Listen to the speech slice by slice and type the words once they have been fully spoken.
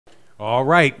All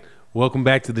right, welcome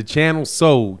back to the channel.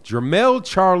 So Jermell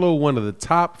Charlo, one of the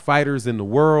top fighters in the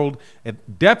world, and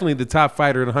definitely the top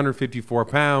fighter at 154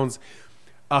 pounds,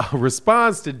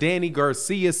 responds to Danny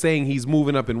Garcia saying he's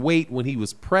moving up in weight when he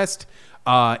was pressed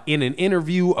in an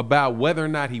interview about whether or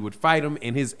not he would fight him,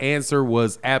 and his answer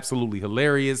was absolutely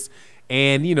hilarious.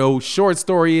 And, you know, short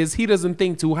story is he doesn't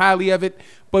think too highly of it,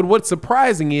 but what's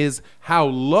surprising is how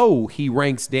low he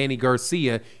ranks Danny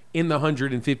Garcia in the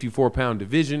 154-pound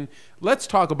division. Let's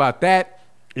talk about that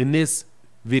in this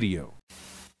video.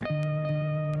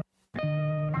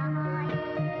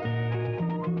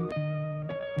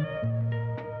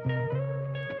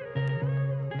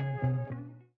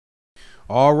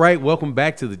 All right, welcome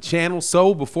back to the channel.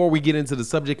 So before we get into the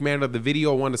subject matter of the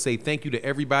video, I want to say thank you to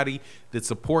everybody that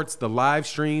supports the live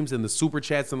streams and the super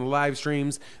chats and the live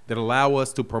streams that allow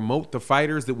us to promote the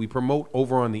fighters that we promote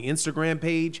over on the Instagram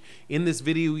page. In this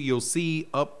video, you'll see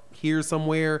up here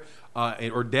somewhere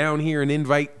or down here an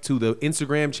invite to the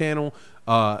Instagram channel.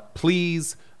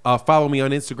 Please follow me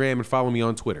on Instagram and follow me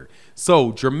on Twitter.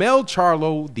 So Jermell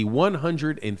Charlo, the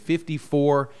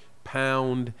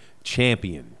 154-pound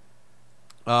champion.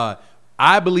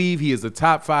 I believe he is a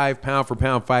top 5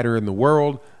 pound-for-pound fighter in the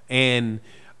world, and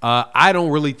I don't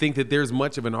really think that there's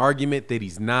much of an argument that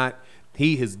he's not.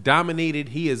 He has dominated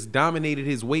his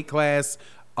weight class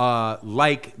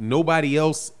like nobody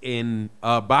else in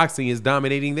boxing is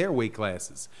dominating their weight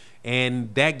classes.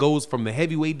 And that goes from the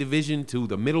heavyweight division to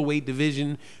the middleweight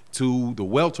division to the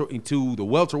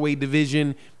welterweight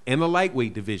division and the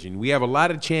lightweight division. We have a lot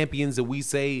of champions that we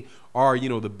say are, you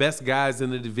know, the best guys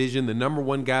in the division, the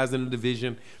 #1 guys in the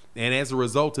division. And as a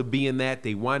result of being that,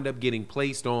 they wind up getting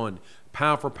placed on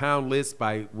pound-for-pound lists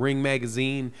by Ring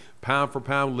Magazine,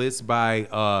 pound-for-pound lists by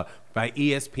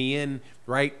ESPN,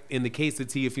 right? In the case of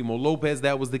Teofimo Lopez,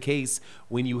 that was the case.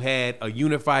 When you had a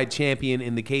unified champion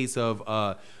in the case of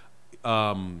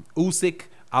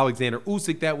Alexander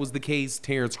Usyk, that was the case.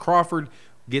 Terrence Crawford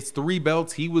gets 3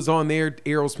 belts. He was on there.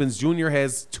 Errol Spence Jr.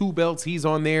 has 2 belts. He's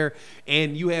on there.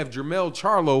 And you have Jermell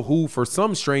Charlo, who for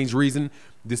some strange reason,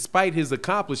 despite his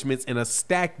accomplishments in a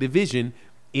stacked division,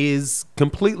 is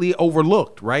completely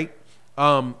overlooked, right?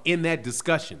 In that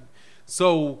discussion.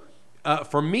 So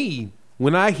for me,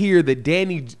 when I hear that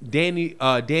Danny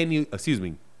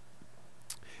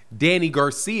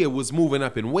Garcia was moving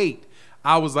up in weight,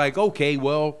 I was like, okay,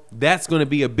 well, that's going to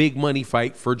be a big money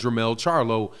fight for Jermell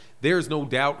Charlo. There's no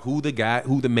doubt who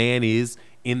the man is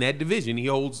in that division. He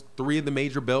holds 3 of the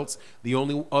major belts. The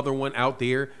only other one out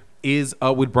there is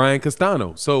with Brian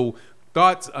Castano. So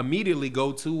thoughts immediately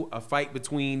go to a fight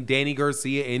between Danny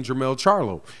Garcia and Jermell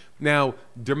Charlo. Now,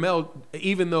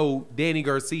 even though Danny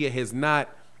Garcia has not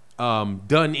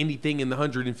done anything in the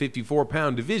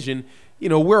 154-pound division, you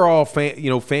know, we're all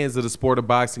fans of the sport of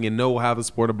boxing and know how the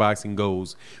sport of boxing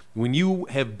goes. When you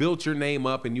have built your name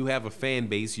up and you have a fan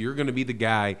base, you're going to be the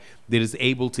guy that is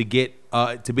able to get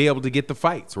the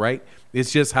fights, right?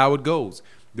 It's just how it goes.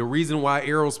 The reason why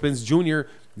Errol Spence Jr.'s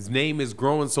name is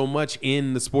growing so much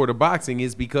in the sport of boxing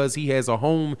is because he has a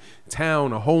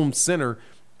hometown, a home center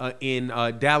in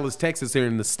Dallas, Texas, or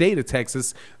in the state of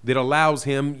Texas that allows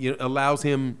him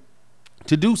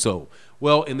to do so.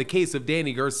 Well, in the case of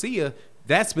Danny Garcia,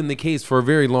 that's been the case for a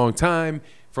very long time,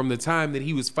 from the time that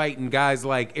he was fighting guys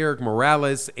like Eric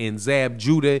Morales and Zab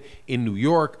Judah in New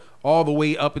York, all the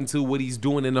way up until what he's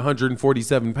doing in the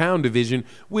 147-pound division,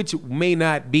 which may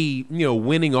not be, you know,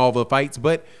 winning all the fights,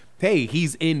 but hey,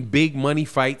 he's in big money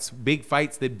fights, big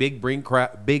fights that bring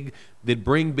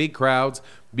big crowds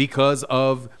because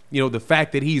of, you know, the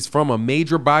fact that he's from a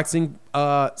major boxing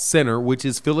center, which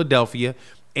is Philadelphia,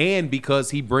 and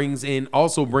because he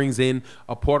also brings in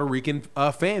a Puerto Rican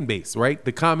fan base, right?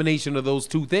 The combination of those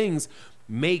two things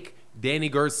make Danny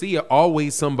Garcia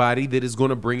always somebody that is going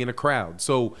to bring in a crowd.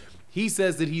 So he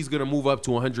says that he's going to move up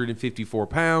to 154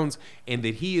 pounds and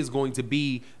that he is going to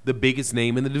be the biggest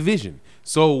name in the division.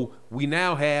 So we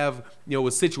now have, you know,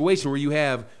 a situation where you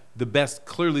have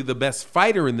clearly the best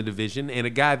fighter in the division and a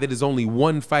guy that is only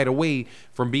 1 fight away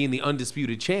from being the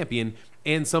undisputed champion,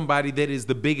 and somebody that is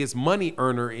the biggest money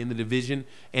earner in the division,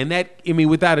 and that, I mean,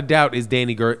 without a doubt, is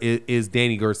Danny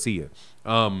Garcia.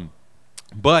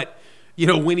 But you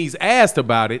know, when he's asked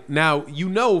about it, now, you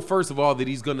know, first of all, that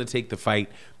he's going to take the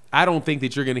fight. I don't think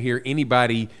that you're going to hear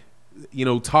anybody, you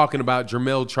know, talking about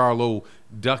Jermell Charlo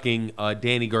ducking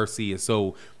Danny Garcia.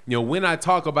 So, you know, when I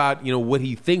talk about, you know, what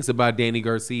he thinks about Danny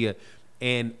Garcia,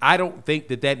 and I don't think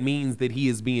that that means that he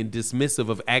is being dismissive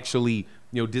of actually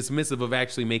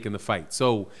making the fight.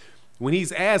 So when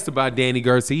he's asked about Danny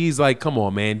Garcia, he's like, come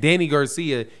on, man, Danny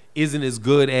Garcia isn't as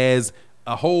good as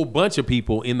a whole bunch of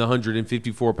people in the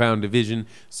 154-pound division.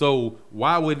 So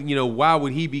why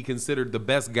would he be considered the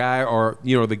best guy, or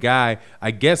the guy,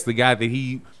 I guess the guy that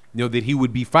he that he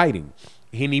would be fighting?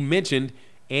 And he mentioned,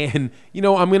 and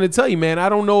I'm going to tell you, man, I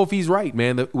don't know if he's right,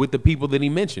 man, with the people that he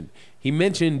mentioned. He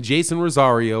mentioned Jeison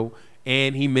Rosario,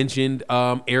 and he mentioned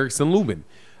Erikson Lubin.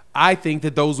 I think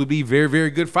that those would be very,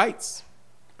 very good fights.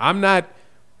 I'm not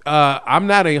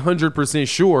 100%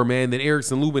 sure, man, that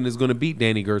Erikson Lubin is going to beat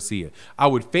Danny Garcia. I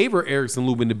would favor Erikson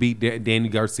Lubin to beat Danny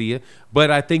Garcia,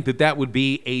 but I think that that would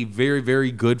be a very,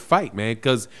 very good fight, man,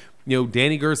 because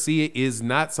Danny Garcia is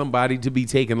not somebody to be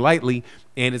taken lightly,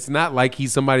 and it's not like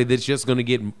he's somebody that's just going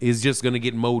to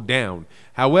get mowed down.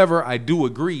 However, I do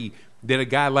agree that a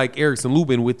guy like Erikson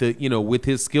Lubin, with with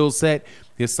his skill set,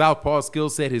 his southpaw skill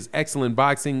set, his excellent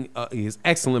boxing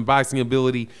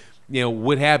ability,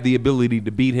 would have the ability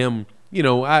to beat him.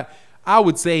 I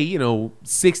would say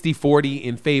 60-40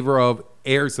 in favor of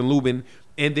Erikson Lubin.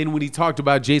 And then when he talked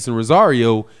about Jeison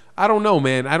Rosario, I don't know,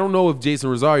 man. I don't know if Jeison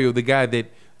Rosario, the guy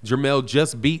that Jermell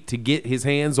just beat to get his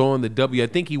hands on I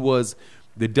think he was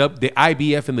the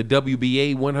IBF and the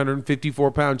WBA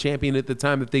 154-pound champion at the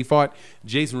time that they fought.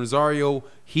 Jeison Rosario,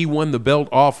 he won the belt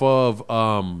off of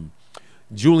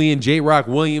Julian J. Rock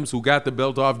Williams, who got the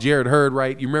belt off Jarrett Hurd,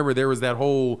 right? You remember there was that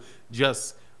whole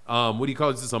just what do you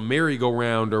call it? Just a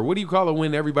merry-go-round, or what do you call it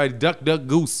when everybody duck, duck,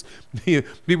 goose?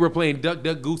 People were playing duck,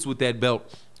 duck, goose with that belt,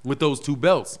 with those two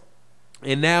belts.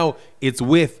 And now it's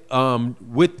with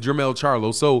Jermell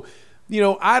Charlo. So,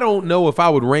 I don't know if I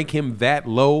would rank him that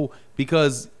low,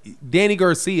 because Danny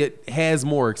Garcia has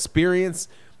more experience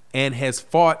and has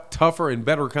fought tougher and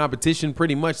better competition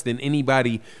pretty much than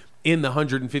anybody in the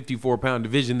 154-pound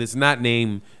division that's not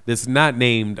named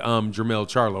Jermell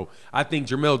Charlo. I think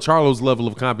Jermell Charlo's level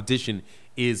of competition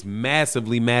is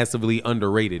massively, massively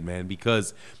underrated, man,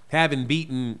 because having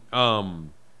beaten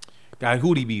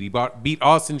who'd he beat? He beat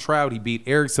Austin Trout. He beat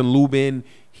Erikson Lubin.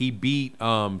 He beat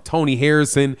Tony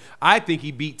Harrison. I think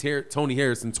he beat Tony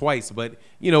Harrison twice, but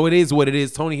it is what it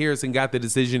is. Tony Harrison got the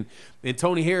decision, and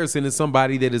Tony Harrison is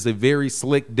somebody that is a very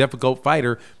slick, difficult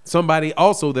fighter. Somebody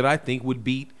also that I think would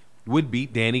beat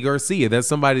Danny Garcia. That's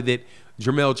somebody that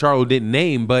Jermell Charlo didn't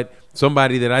name, but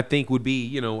somebody that I think would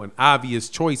be an obvious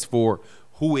choice for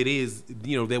who it is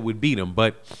that would beat him.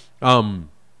 But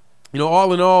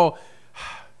all in all,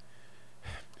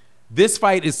 this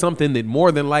fight is something that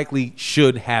more than likely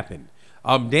should happen.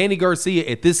 Danny Garcia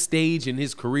at this stage in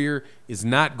his career is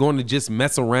not going to just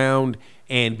mess around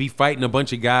and be fighting a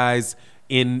bunch of guys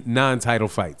in non-title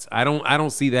fights. I don't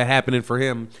see that happening for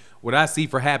him. What I see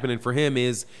happening for him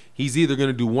is he's either going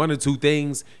to do one or two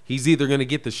things. He's either going to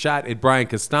get the shot at Brian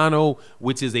Castano,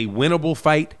 which is a winnable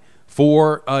fight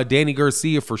for Danny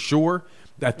Garcia for sure.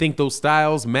 I think those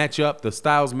styles match up. The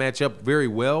styles match up very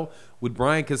well with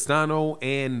Brian Castano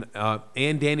and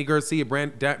Danny Garcia.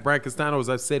 Brian Castano, as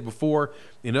I've said before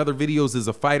in other videos, is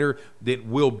a fighter that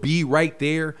will be right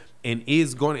there and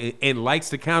is going and likes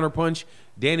to counterpunch.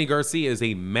 Danny Garcia is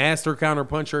a master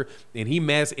counterpuncher,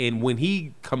 and when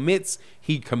he commits,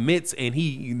 and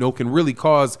he can really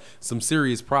cause some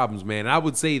serious problems, man. I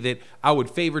would say that I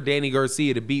would favor Danny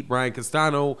Garcia to beat Brian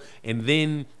Castano, and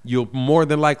then you'll more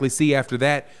than likely see after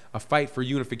that a fight for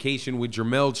unification with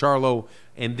Jermell Charlo,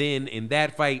 and then in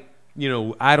that fight,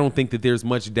 I don't think that there's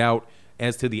much doubt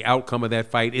as to the outcome of that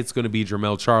fight. It's going to be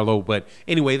Jermell Charlo. But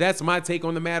anyway, that's my take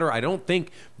on the matter. I don't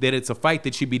think that it's a fight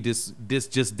that should be just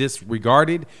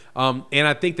disregarded. And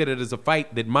I think that it is a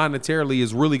fight that monetarily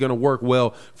is really going to work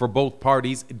well for both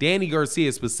parties. Danny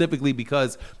Garcia specifically,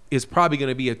 because it's probably going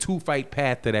to be a two-fight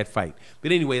path to that fight.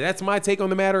 But anyway, that's my take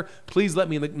on the matter. Please let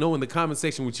me know in the comment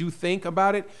section what you think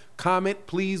about it. Comment,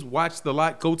 please. Go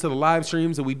to the live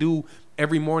streams that we do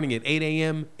every morning at 8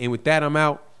 a.m. And with that, I'm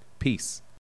out. Peace.